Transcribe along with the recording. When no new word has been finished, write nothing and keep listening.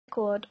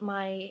record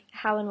my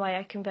how and why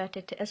I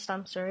converted to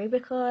Islam story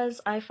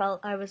because I felt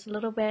I was a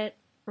little bit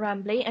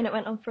rambly and it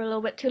went on for a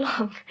little bit too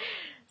long.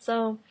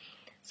 So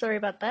sorry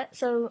about that.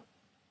 So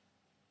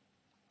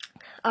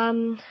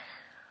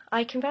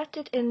I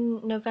converted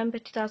in November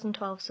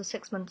 2012, so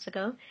 6 months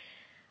ago.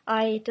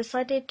 I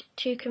decided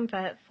to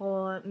convert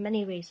for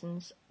many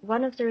reasons.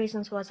 One of the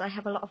reasons was I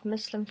have a lot of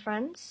Muslim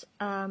friends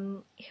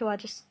who are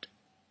just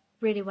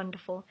really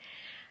wonderful.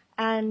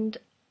 And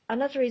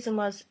another reason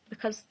was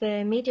because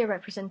the media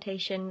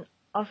representation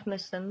of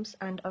Muslims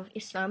and of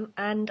Islam,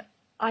 and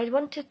I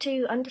wanted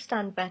to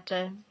understand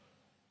better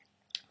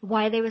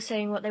why they were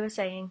saying what they were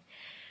saying,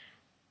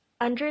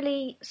 and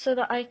really so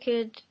that I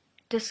could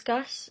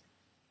discuss,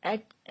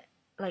 have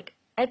an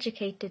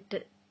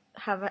educated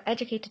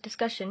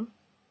discussion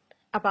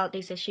about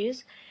these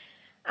issues,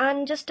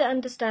 and just to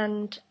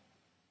understand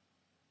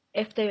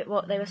if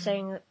what they were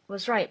saying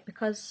was right,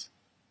 because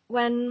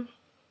when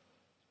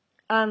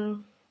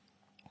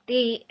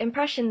the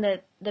impression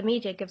that the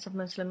media gives of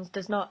Muslims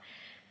is not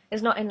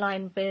in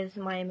line with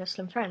my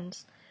Muslim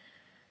friends.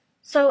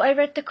 So I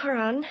read the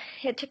Quran.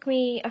 It took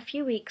me a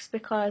few weeks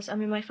because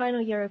I'm in my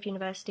final year of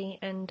university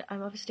and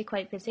I'm obviously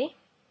quite busy.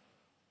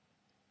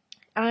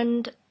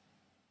 And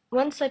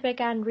once I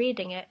began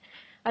reading it,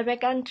 I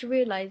began to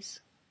realize,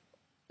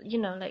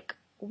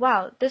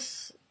 wow,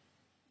 this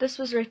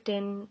was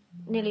written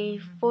nearly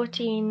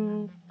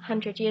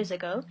 1400 years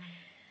ago,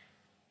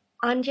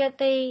 and yet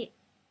they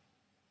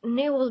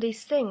knew all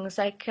these things,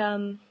 like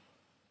about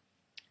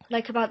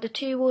the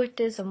two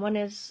waters, and one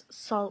is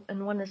salt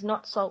and one is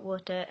not salt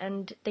water,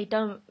 and they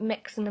don't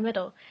mix in the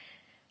middle,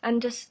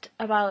 and just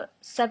about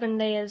 7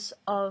 layers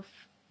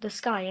of the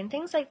sky and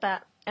things like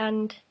that.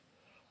 And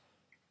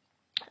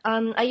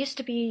I used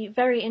to be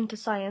very into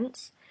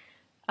science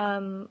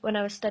when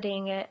I was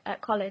studying it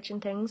at college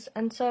and things,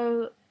 and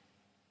so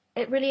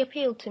it really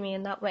appealed to me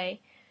in that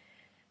way.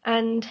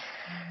 And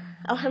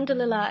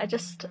alhamdulillah,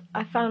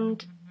 I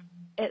found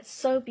it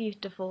so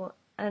beautiful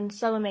and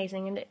so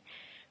amazing, and it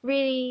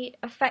really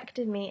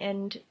affected me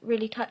and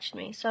really touched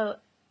me. So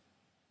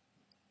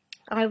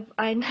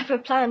I never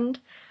planned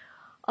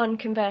on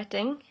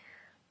converting,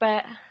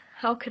 but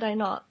how could I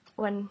not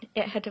when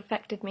it had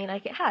affected me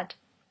like it had?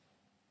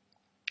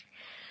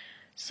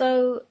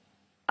 So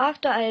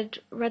after I had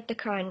read the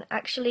Quran,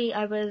 actually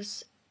I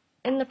was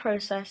in the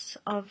process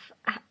of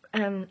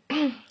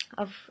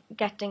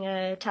getting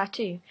a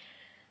tattoo.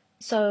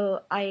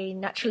 So I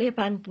naturally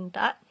abandoned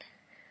that.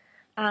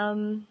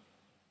 And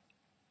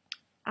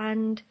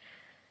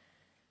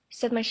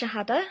said my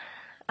Shahada.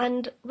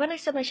 And when I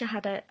said my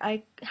Shahada,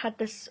 I had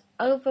this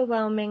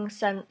overwhelming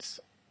sense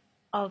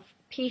of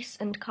peace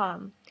and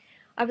calm.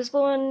 I was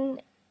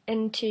born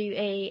into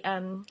a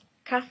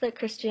Catholic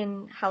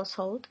Christian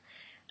household,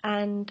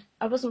 and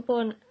I wasn't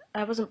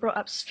brought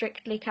up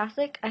strictly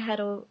Catholic. I had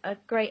a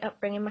great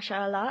upbringing,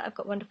 mashallah. I've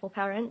got wonderful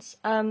parents.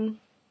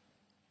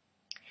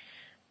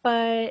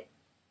 But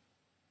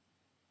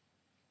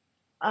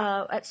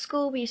at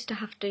school we used to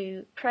have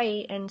to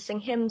pray and sing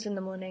hymns in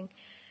the morning,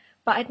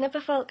 but I'd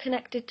never felt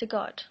connected to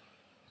God.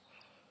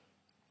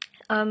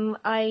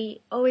 I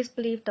always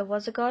believed there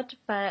was a God,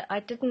 but I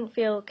didn't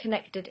feel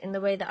connected in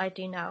the way that I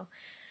do now.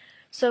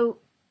 So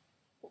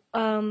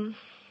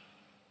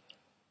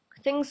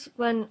things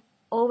weren't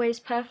always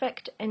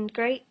perfect and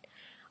great.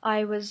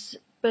 I was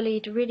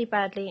bullied really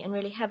badly and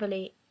really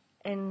heavily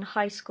in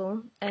high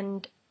school,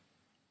 and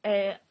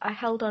I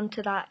held on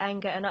to that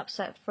anger and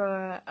upset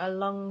for a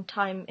long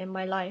time in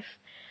my life.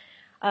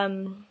 I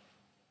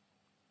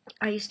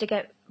used to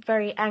get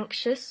very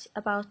anxious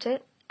about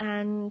it,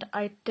 and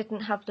I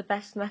didn't have the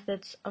best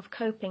methods of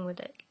coping with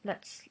it.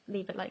 Let's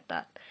leave it like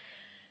that.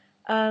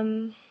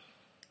 But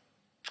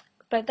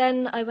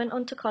then I went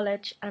on to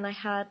college, and I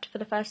had, for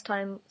the first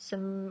time,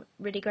 some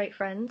really great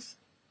friends.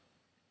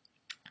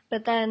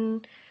 But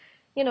then,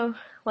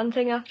 one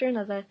thing after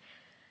another.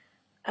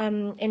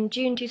 In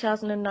June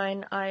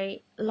 2009,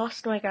 I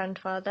lost my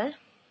grandfather.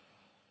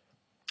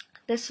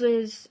 This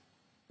was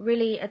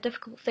really a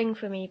difficult thing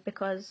for me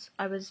because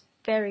I was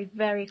very,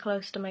 very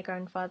close to my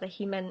grandfather.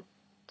 He meant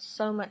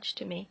so much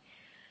to me.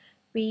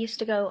 We used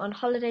to go on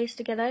holidays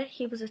together.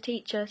 He was a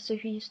teacher, so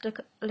he used to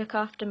look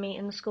after me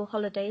in the school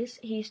holidays.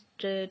 He used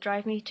to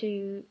drive me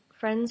to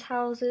friends'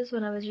 houses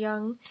when I was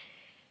young.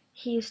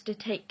 He used to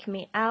take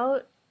me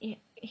out. We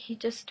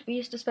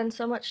used to spend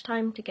so much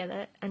time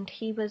together, and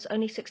he was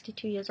only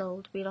 62 years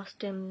old. We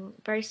lost him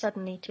very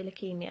suddenly to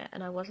leukemia,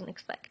 and I wasn't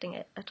expecting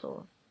it at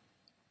all.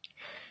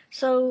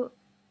 So,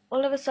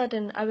 all of a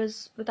sudden, I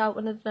was without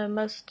one of the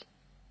most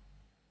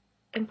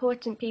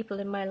important people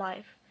in my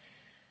life.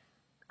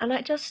 And I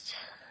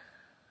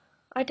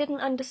didn't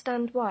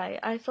understand why.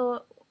 I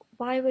thought,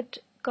 why would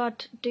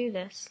God do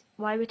this?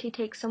 Why would he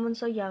take someone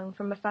so young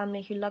from a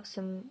family who loves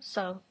him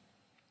so?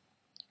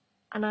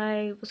 And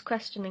I was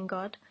questioning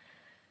God.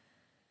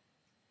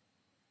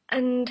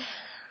 And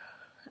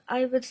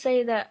I would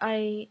say that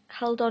I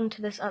held on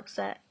to this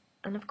upset,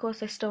 and of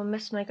course I still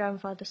miss my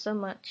grandfather so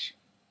much.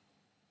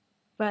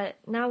 But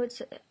now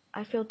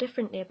I feel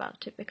differently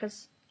about it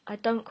because I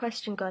don't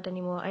question God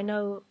anymore. I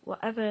know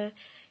whatever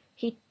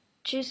He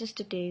chooses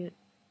to do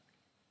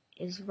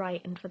is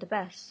right and for the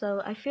best.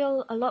 So I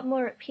feel a lot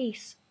more at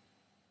peace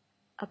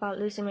about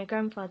losing my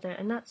grandfather,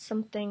 and that's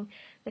something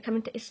that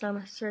coming to Islam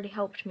has really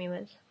helped me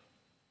with.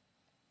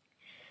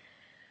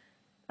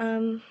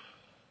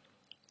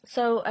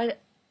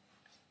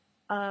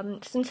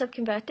 Since I've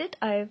converted,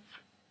 I've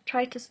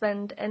tried to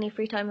spend any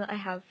free time that I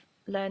have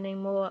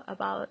learning more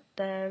about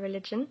the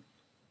religion,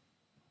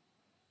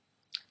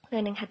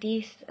 learning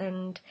hadith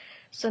and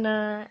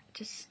sunnah,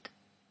 just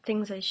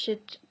things I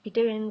should be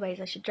doing,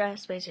 ways I should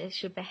dress, ways I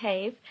should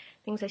behave,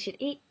 things I should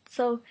eat.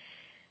 So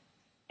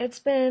it's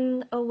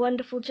been a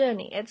wonderful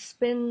journey. It's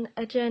been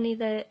a journey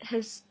that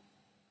has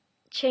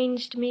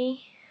changed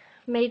me,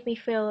 made me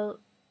feel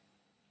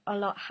a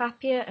lot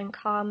happier and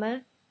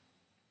calmer,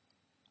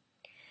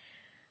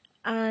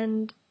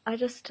 and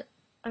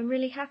I'm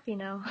really happy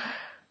now.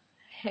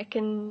 I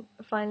can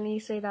finally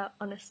say that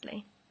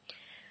honestly.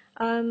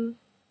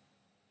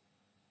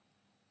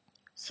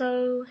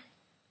 So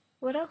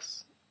what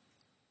else?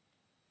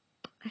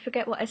 I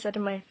forget what I said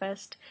in my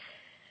first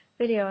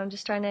video. I'm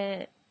just trying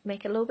to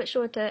make it a little bit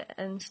shorter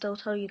and still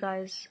tell you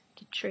guys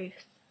the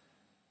truth.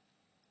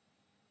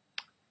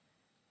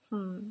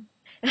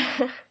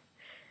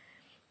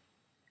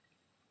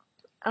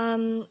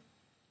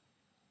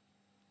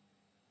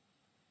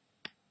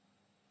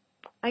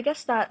 I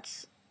guess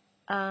that's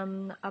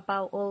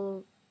about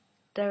all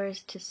there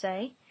is to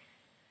say.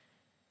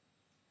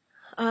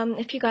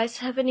 If you guys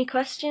have any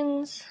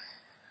questions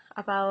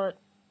about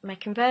my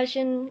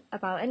conversion,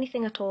 about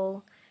anything at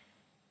all,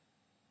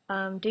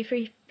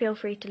 feel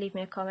free to leave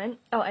me a comment.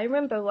 Oh, I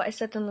remember what I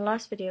said in the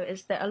last video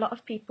is that a lot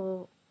of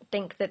people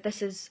think that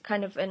this is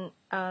kind of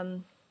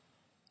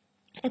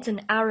it's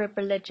an Arab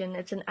religion,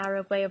 it's an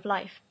Arab way of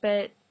life,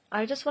 but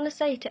I just want to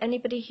say to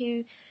anybody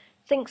who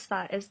thinks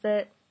that is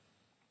that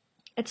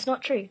it's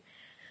not true.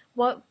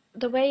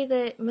 The way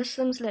that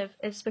Muslims live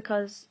is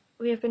because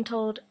we have been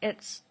told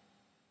it's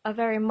a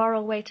very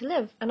moral way to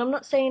live. And I'm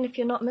not saying if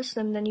you're not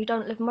Muslim then you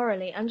don't live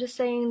morally. I'm just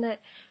saying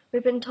that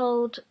we've been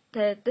told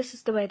that this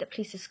is the way that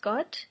pleases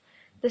God.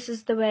 This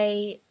is the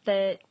way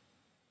that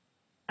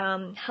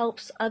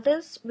helps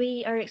others.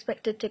 We are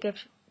expected to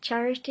give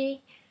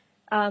charity.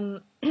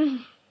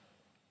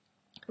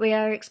 We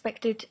are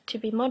expected to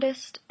be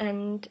modest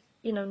and,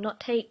 not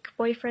take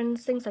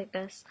boyfriends, things like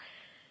this.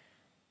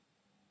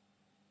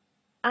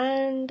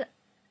 And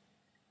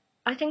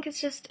I think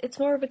it's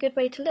more of a good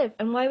way to live.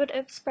 And why would it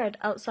have spread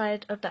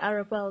outside of the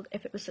Arab world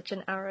if it was such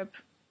an Arab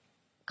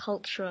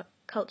culture?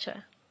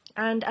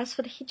 And as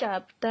for the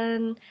hijab,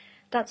 then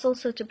that's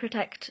also to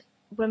protect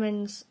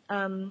women's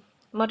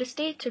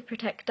modesty, to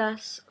protect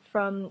us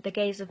from the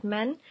gaze of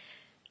men.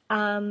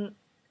 And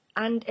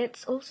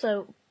it's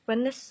also,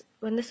 when this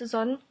is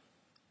on,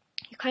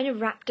 you're kind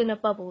of wrapped in a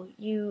bubble.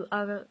 You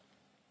are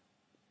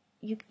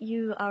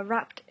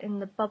wrapped in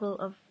the bubble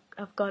of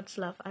God's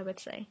love, I would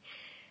say.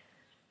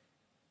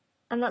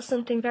 And that's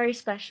something very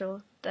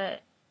special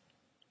that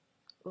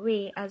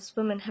we as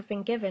women have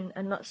been given,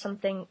 and not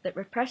something that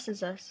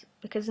represses us,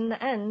 because in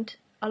the end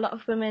a lot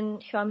of women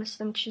who are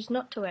Muslim choose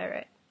not to wear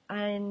it,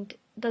 and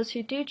those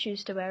who do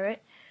choose to wear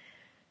it,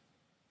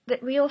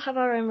 that we all have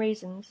our own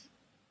reasons,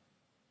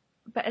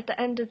 but at the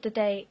end of the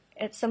day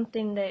it's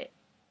something that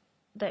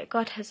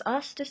God has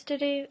asked us to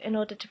do in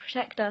order to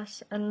protect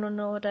us and in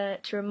order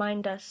to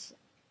remind us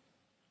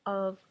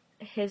of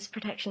His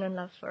protection and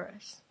love for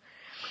us.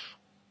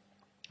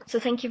 So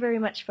thank you very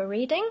much for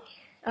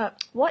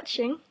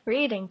watching,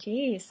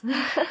 jeez.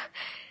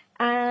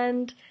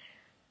 And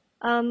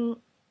I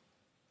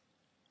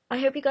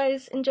hope you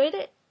guys enjoyed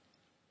it.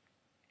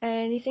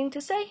 Anything to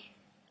say?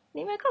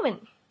 Leave me a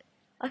comment.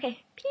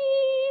 Okay,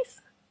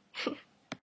 peace!